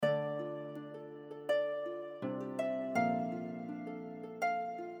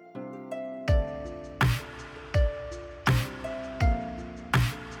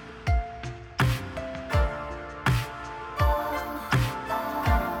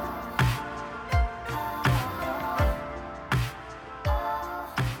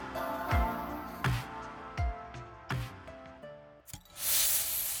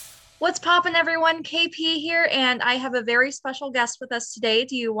poppin', everyone? KP here, and I have a very special guest with us today.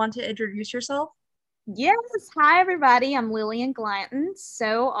 Do you want to introduce yourself? Yes. Hi, everybody. I'm Lillian Glanton.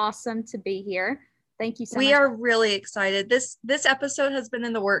 So awesome to be here. Thank you so We much. are really excited. This episode has been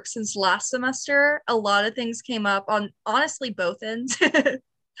in the works since last semester. A lot of things came up on honestly both ends. Yes.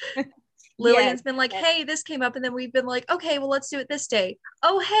 Lillian's been like, "Hey, this came up," and then we've been like, "Okay, well, let's do it this day."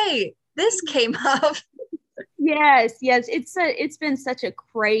 Oh, hey, this came up. Yes. It's been such a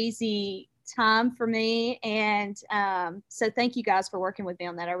crazy time for me. And so thank you guys for working with me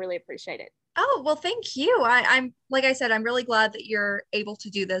on that. I really appreciate it. Oh, well, thank you. I'm like I said, I'm really glad that you're able to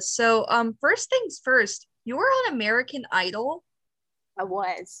do this. So, first things first, you were on American Idol. I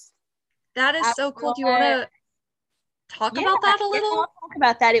was. That is I so cool. Do you want was. to talk Yeah, about that a yeah, I'll little? talk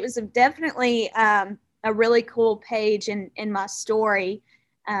about that. It was definitely a really cool page in my story.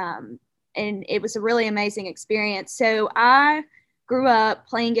 Um, and it was a really amazing experience. So I grew up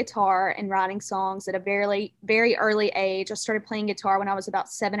playing guitar and writing songs at a very early age. I started playing guitar when I was about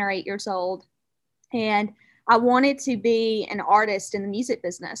 7 or 8 years old. And I wanted to be an artist in the music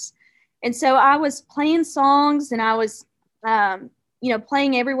business. And so I was playing songs and I was,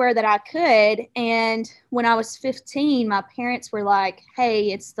 playing everywhere that I could. And when I was 15, my parents were like,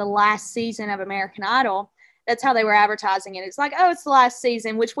 "Hey, it's the last season of American Idol." That's how they were advertising it. It's like, "Oh, it's the last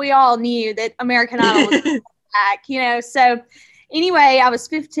season," which we all knew that American Idol was back. So anyway, I was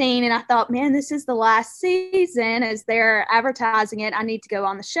 15 and I thought, man, this is the last season as they're advertising it. I need to go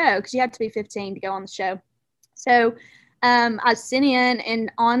on the show because you have to be 15 to go on the show. So I sent in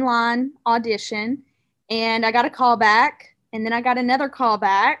an online audition and I got a call back. And then I got another call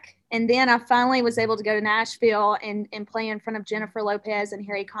back. And then I finally was able to go to Nashville and play in front of Jennifer Lopez and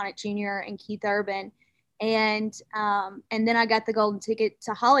Harry Connick Jr. and Keith Urban. And then I got the golden ticket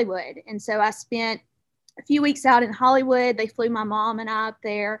to Hollywood. And so I spent a few weeks out in Hollywood. They flew my mom and I up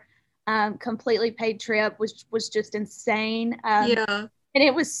there. Completely paid trip, which was just insane. Yeah. And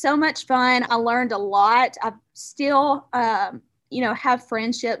it was so much fun. I learned a lot. I still, have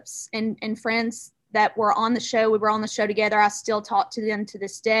friendships and friends that were on the show. We were on the show together. I still talk to them to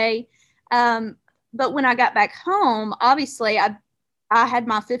this day. But when I got back home, obviously, I had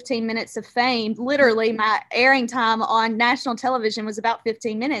my 15 minutes of fame. Literally, my airing time on national television was about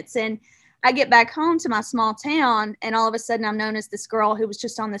 15 minutes. And I get back home to my small town, and all of a sudden, I'm known as this girl who was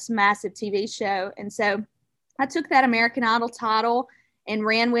just on this massive TV show. And so I took that American Idol title and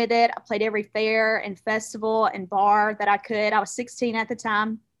ran with it. I played every fair and festival and bar that I could. I was 16 at the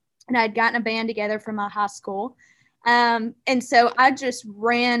time, and I had gotten a band together from my high school. And so I just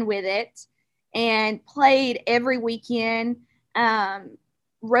ran with it and played every weekend,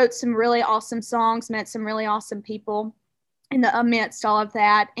 wrote some really awesome songs, met some really awesome people in the amidst all of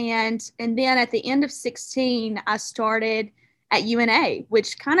that. And then at the end of 16, I started at UNA,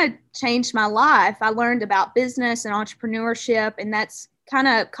 which kind of changed my life. I learned about business and entrepreneurship, and that's kind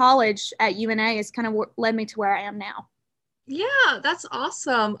of college at UNA has kind of led me to where I am now. Yeah, that's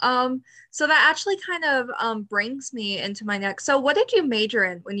awesome. So that actually kind of brings me into my next. So what did you major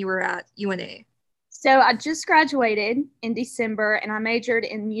in when you were at UNA? So I just graduated in December and I majored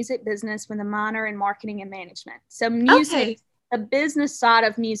in music business with a minor in marketing and management. So music, Okay. the business side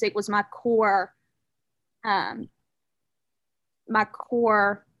of music was um, my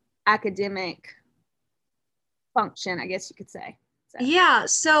core academic function, I guess you could say. So, Yeah.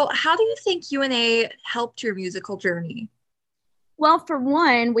 So how do you think UNA helped your musical journey? well, for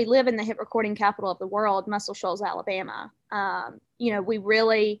one, we live in the hit recording capital of the world, Muscle Shoals, Alabama. We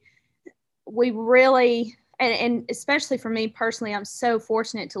really, and especially for me personally, I'm so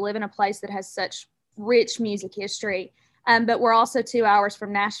fortunate to live in a place that has such rich music history. But we're also 2 hours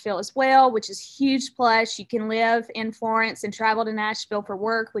from Nashville as well, which is huge plus. You can live in Florence and travel to Nashville for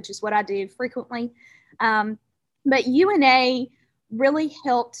work, which is what I do frequently. Um, but UNA really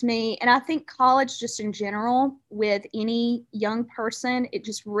helped me, and I think college just in general with any young person, it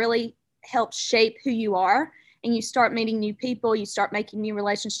just really helps shape who you are. And you start meeting new people, you start making new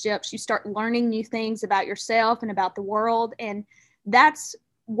relationships, you start learning new things about yourself and about the world. And that's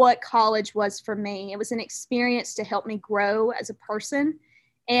what college was for me. It was an experience to help me grow as a person.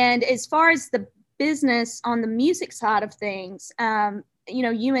 And as far as the business on the music side of things,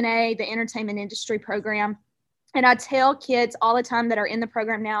 UNA, the entertainment industry program, and I tell kids all the time that are in the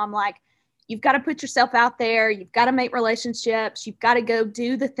program now, I'm like, you've got to put yourself out there. You've got to make relationships. You've got to go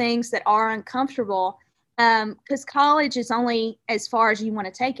do the things that are uncomfortable, because college is only as far as you want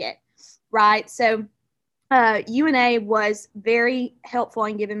to take it, right? So UNA was very helpful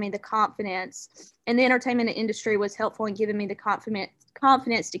in giving me the confidence, and the entertainment industry was helpful in giving me the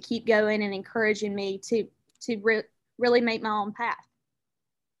confidence to keep going and encouraging me to really make my own path.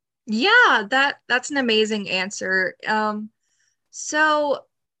 Yeah, that's an amazing answer. So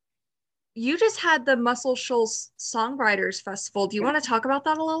you just had the Muscle Shoals Songwriters Festival. Do you want to talk about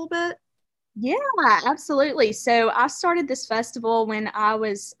that a little bit? Yeah, absolutely. So I started this festival when I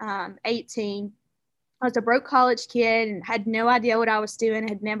was 18. I was a broke college kid and had no idea what I was doing,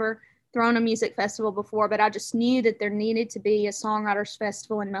 had never thrown a music festival before, but I just knew that there needed to be a songwriters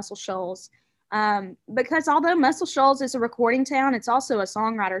festival in Muscle Shoals. Because although Muscle Shoals is a recording town, it's also a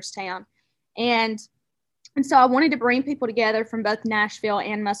songwriters town. And and so I wanted to bring people together from both Nashville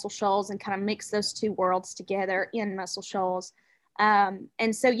and Muscle Shoals and kind of mix those two worlds together in Muscle Shoals.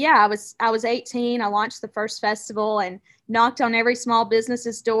 And so, yeah, I was 18. I launched the first festival and knocked on every small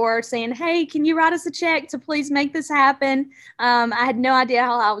business's door saying, "Hey, can you write us a check to please make this happen?" I had no idea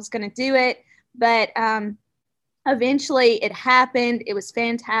how I was going to do it, but eventually it happened. It was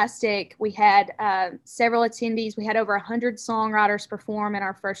fantastic. We had several attendees. We had over 100 songwriters perform in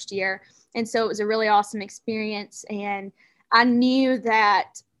our first year. And so it was a really awesome experience. And I knew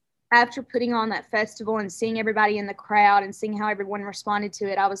that after putting on that festival and seeing everybody in the crowd and seeing how everyone responded to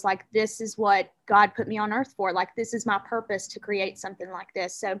it, I was like, this is what God put me on earth for. Like, this is my purpose to create something like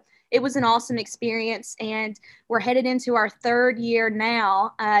this. So it was an awesome experience. And we're headed into our third year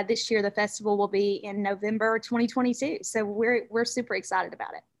now. This year, the festival will be in November 2022. So we're super excited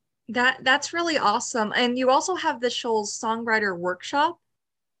about it. That's really awesome. And you also have the Shoals Songwriter Workshop.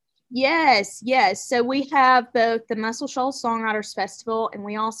 Yes, yes. So we have both the Muscle Shoals Songwriters Festival and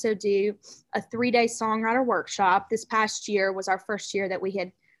we also do a 3-day songwriter workshop. This past year was our first year that we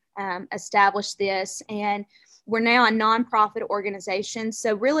had established this. And we're now a nonprofit organization.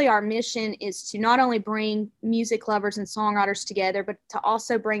 So really our mission is to not only bring music lovers and songwriters together, but to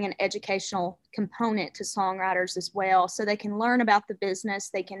also bring an educational component to songwriters as well. So they can learn about the business,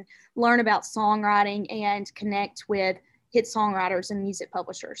 they can learn about songwriting and connect with hit songwriters and music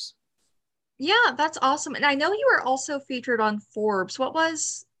publishers. Yeah, that's awesome. And I know you were also featured on Forbes.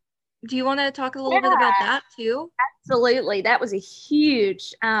 Do you want to talk a little bit Yeah, about that too? absolutely. That was a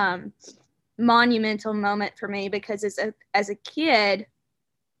huge monumental moment for me because as a kid,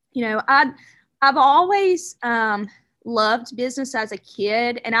 I've always loved business as a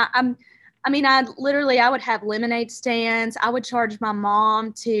kid, and I mean, I would have lemonade stands. I would charge my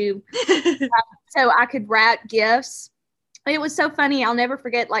mom to so I could wrap gifts. It was so funny. I'll never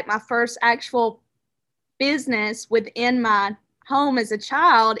forget like my first actual business within my home as a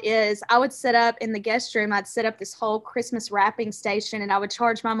child is I would set up in the guest room, I'd set up this whole Christmas wrapping station and I would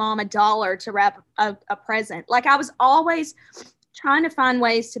charge my mom $1 to wrap a present. Like I was always trying to find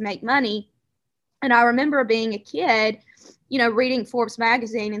ways to make money. And I remember being a kid, reading Forbes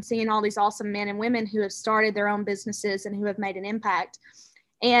magazine and seeing all these awesome men and women who have started their own businesses and who have made an impact.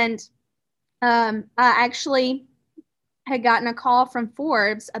 And I actually had gotten a call from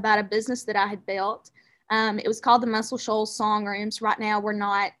Forbes about a business that I had built. It was called the Muscle Shoals Song Rooms. Right now, we're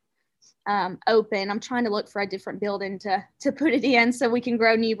not open. I'm trying to look for a different building to put it in so we can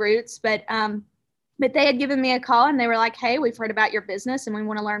grow new roots. But they had given me a call and they were like, "Hey, we've heard about your business and we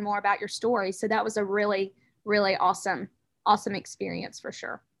want to learn more about your story." So that was a really, really awesome experience for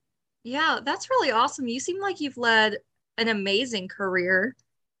sure. Yeah, that's really awesome. You seem like you've led an amazing career.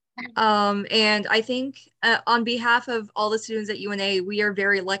 And I think on behalf of all the students at UNA, we are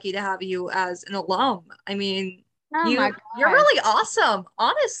very lucky to have you as an alum. I mean, Oh my you're gosh. really awesome,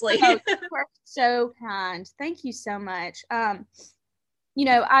 honestly. Oh, you are so kind. Thank you so much. You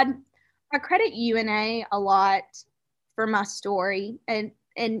know, I credit UNA a lot for my story and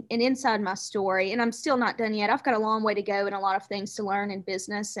inside my story. And I'm still not done yet. I've got a long way to go and a lot of things to learn in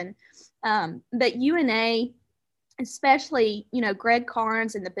business. And but UNA, especially, Greg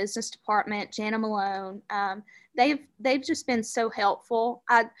Carnes in the business department, Jana Malone, they've just been so helpful.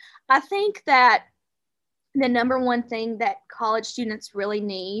 I think that the number one thing that college students really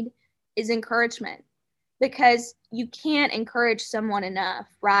need is encouragement because you can't encourage someone enough,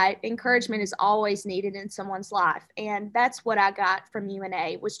 right? Encouragement is always needed in someone's life. And that's what I got from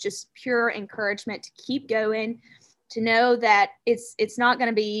UNA was just pure encouragement to keep going, to know that it's not going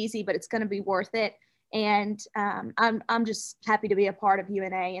to be easy, but it's going to be worth it. And I'm just happy to be a part of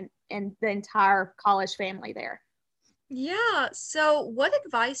UNA and the entire college family there. Yeah. So, what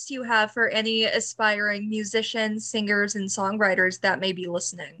advice do you have for any aspiring musicians, singers, and songwriters that may be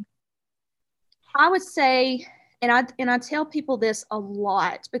listening? I would say, and I tell people this a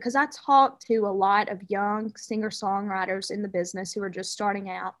lot because I talk to a lot of young singer songwriters in the business who are just starting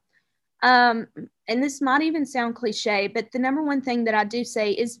out. Um, and this might even sound cliche, but the number one thing that I do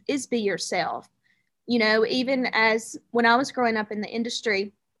say is be yourself. Even as when I was growing up in the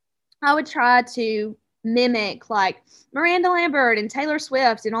industry, I would try to mimic like Miranda Lambert and Taylor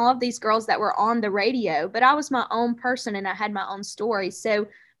Swift and all of these girls that were on the radio, but I was my own person and I had my own story. So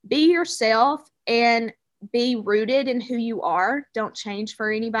be yourself and be rooted in who you are. Don't change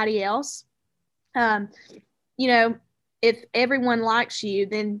for anybody else. Um, you know, if everyone likes you,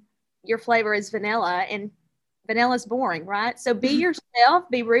 then your flavor is vanilla, and vanilla's boring, right? So be yourself,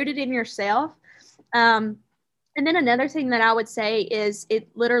 be rooted in yourself. Um, and then another thing that I would say is it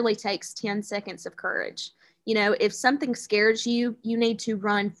literally takes 10 seconds of courage. You know, if something scares you, you need to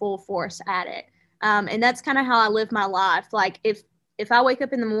run full force at it. And that's kind of how I live my life. Like if I wake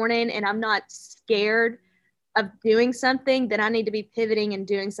up in the morning and I'm not scared of doing something, then I need to be pivoting and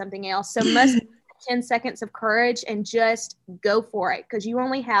doing something else. So must 10 seconds of courage and just go for it, because you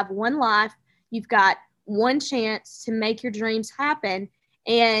only have one life. You've got one chance to make your dreams happen.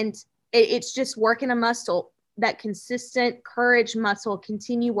 And it's just working a muscle, that consistent courage muscle.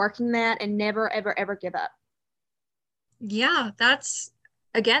 Continue working that and never, ever, ever give up. Yeah, that's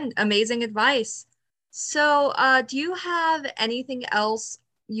again amazing advice. So, do you have anything else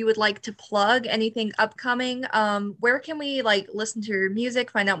you would like to plug? Anything upcoming? Where can we like listen to your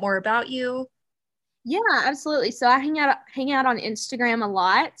music, find out more about you? Yeah, absolutely. So I hang out on Instagram a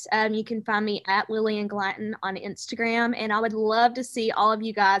lot. You can find me at Lillian Glanton on Instagram, and I would love to see all of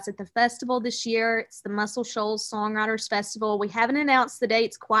you guys at the festival this year. It's the Muscle Shoals Songwriters Festival. We haven't announced the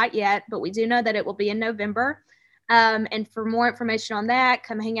dates quite yet, but we do know that it will be in November. And for more information on that,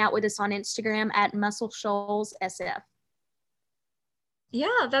 come hang out with us on Instagram at Muscle Shoals SF.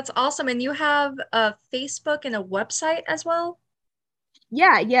 Yeah, that's awesome. And you have a Facebook and a website as well?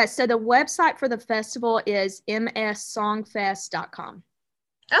 Yeah. So the website for the festival is mssongfest.com.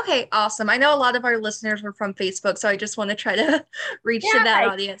 Okay, awesome. I know a lot of our listeners were from Facebook, so I just want to try to reach to that Yeah.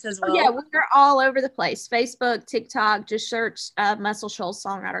 audience as Oh, yeah, well. we're all over the place. Facebook, TikTok, just search Muscle Shoals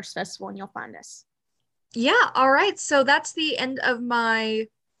Songwriters Festival and you'll find us. Yeah, all right. So that's the end of my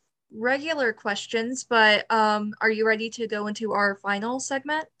regular questions, but are you ready to go into our final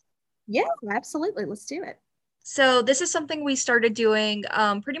segment? Yeah, absolutely. Let's do it. So this is something we started doing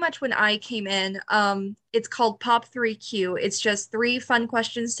pretty much when I came in. It's called Pop 3Q. It's just three fun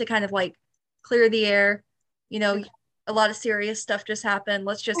questions to kind of like clear the air. You know, a lot of serious stuff just happened.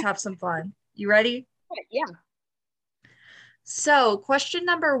 Let's just have some fun. You ready? Yeah. So, question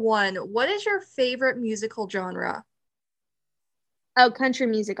number one, what is your favorite musical genre? Oh, country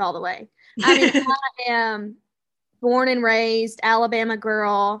music all the way. I mean, I am born and raised Alabama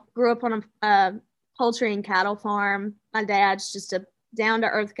girl, grew up on a poultry and cattle farm. My dad's just a down to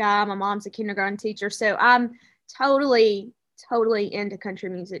earth guy. My mom's a kindergarten teacher. So I'm totally, totally into country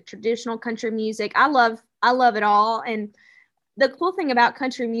music, traditional country music. I love it all. And the cool thing about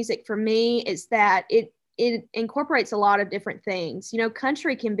country music for me is that it incorporates a lot of different things. You know,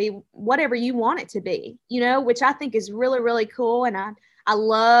 country can be whatever you want it to be, you know, which I think is really, really cool. And I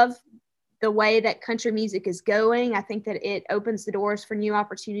love the way that country music is going. I think that it opens the doors for new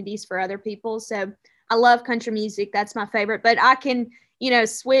opportunities for other people. So I love country music. That's my favorite. But I can, you know,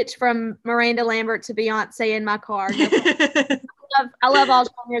 switch from Miranda Lambert to Beyonce in my car. No, I love all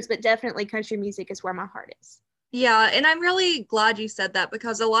genres, but definitely country music is where my heart is. Yeah, and I'm really glad you said that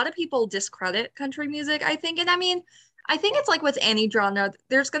because a lot of people discredit country music, I think. And I mean, I think it's like with any genre,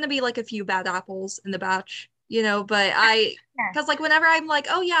 there's going to be like a few bad apples in the batch, you know, but because like whenever I'm like,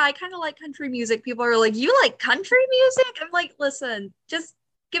 oh yeah, I kind of like country music, people are like, you like country music? I'm like, listen, just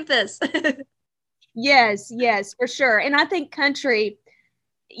give this. Yes, for sure. And I think country,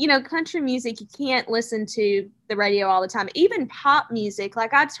 you know, country music, you can't listen to the radio all the time. Even pop music,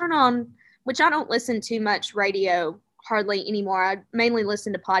 like I turn on, which I don't listen to much radio hardly anymore. I mainly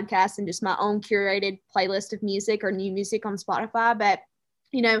listen to podcasts and just my own curated playlist of music or new music on Spotify. But,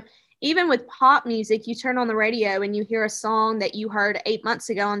 you know, even with pop music, you turn on the radio and you hear a song that you heard 8 months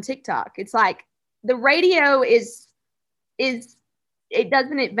ago on TikTok. It's like the radio is it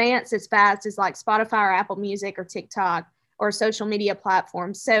doesn't advance as fast as like Spotify or Apple Music or TikTok or social media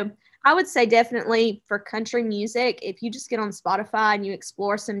platforms. So I would say definitely for country music, if you just get on Spotify and you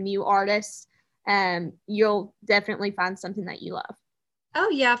explore some new artists, you'll definitely find something that you love. Oh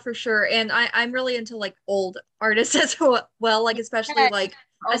yeah, for sure. And I'm really into like old artists as well, like especially like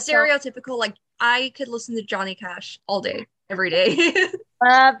a Also, stereotypical, like I could listen to Johnny Cash all day, every day.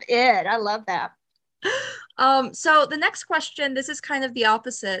 love it. I love that. So the next question, this is kind of the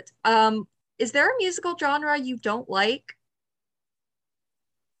opposite. Is there a musical genre you don't like?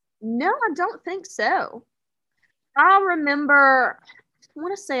 No, I don't think so. I remember, I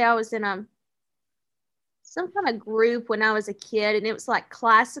want to say I was in some kind of group when I was a kid, and it was like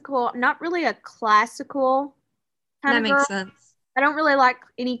classical, not really a classical kind That of makes girl. sense. I don't really like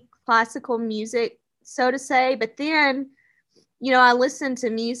any classical music so to say. But then, I listen to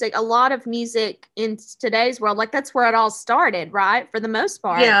music, a lot of music in today's world. Like that's where it all started, right? For the most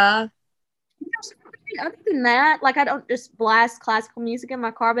part. Yeah. Other than that, like I don't just blast classical music in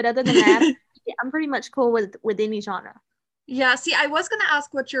my car, but other than that, I'm pretty much cool with any genre. Yeah, see, I was gonna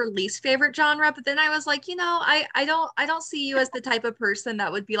ask what's your least favorite genre, but then I was like, I don't see you as the type of person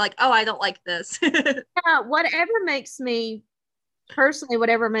that would be like, oh, I don't like this. Yeah, whatever makes me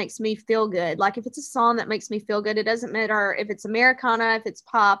feel good. Like if it's a song that makes me feel good, it doesn't matter if it's Americana, if it's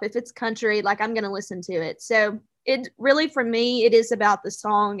pop, if it's country, like I'm gonna listen to it. So it really for me, it is about the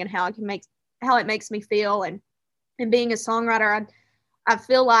song and how it makes me feel. And being a songwriter, I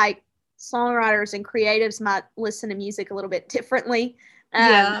feel like songwriters and creatives might listen to music a little bit differently.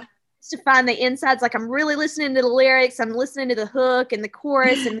 Yeah. To find the insides, like I'm really listening to the lyrics, I'm listening to the hook and the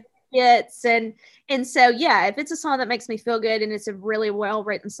chorus and the hits, and so yeah, if it's a song that makes me feel good and it's a really well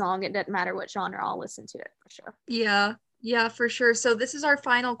written song, it doesn't matter what genre, I'll listen to it for sure. Yeah. Yeah, for sure. So this is our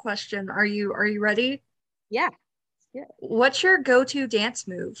final question. Are you ready? Yeah, good. What's your go-to dance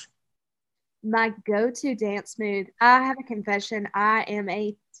move? My go-to dance move. I have a confession. I am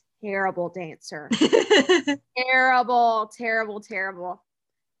a terrible dancer. Terrible, terrible, terrible.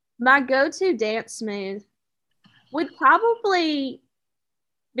 My go-to dance move would probably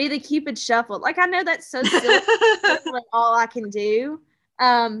be the Cupid Shuffle. Like I know that's so silly, that's like all I can do.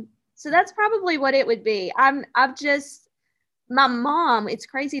 So that's probably what it would be. I've just my mom. It's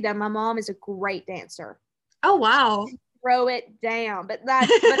crazy that my mom is a great dancer. Oh, wow. Throw it down, but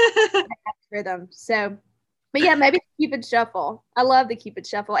rhythm. So, but yeah, maybe the Cupid Shuffle. I love the Cupid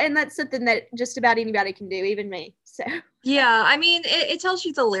Shuffle, and that's something that just about anybody can do, even me. So. Yeah, I mean, it tells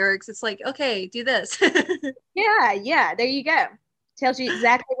you the lyrics. It's like, okay, do this. Yeah, there you go. Tells you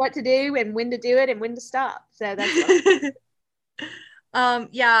exactly what to do and when to do it and when to stop. So that's what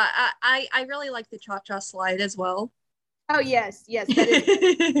Yeah, I really like the cha-cha slide as well. Oh yes, that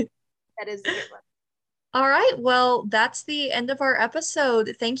is that is a good one. All right, well, that's the end of our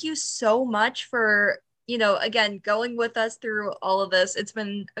episode. Thank you so much for, again, going with us through all of this. It's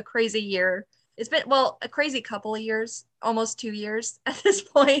been a crazy year. It's been, well, a crazy couple of years, almost 2 years at this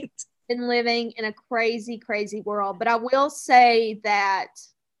point. Been living in a crazy, crazy world, but I will say that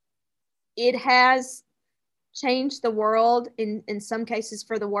it has changed the world in some cases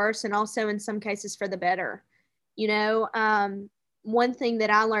for the worse and also in some cases for the better. One thing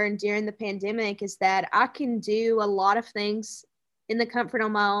that I learned during the pandemic is that I can do a lot of things in the comfort of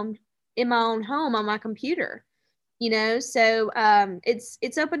in my own home on my computer. So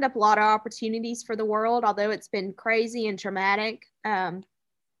it's opened up a lot of opportunities for the world, although it's been crazy and traumatic.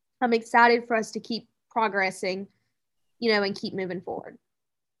 I'm excited for us to keep progressing, and keep moving forward.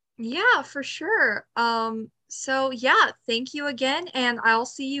 Yeah, for sure. So yeah, thank you again, and I'll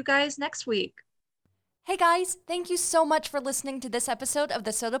see you guys next week. Hey guys, thank you so much for listening to this episode of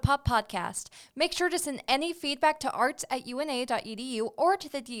the Soda Pop Podcast. Make sure to send any feedback to arts@una.edu or to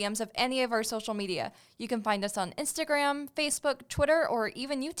the DMs of any of our social media. You can find us on Instagram, Facebook, Twitter, or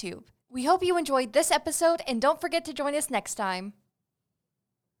even YouTube. We hope you enjoyed this episode and don't forget to join us next time.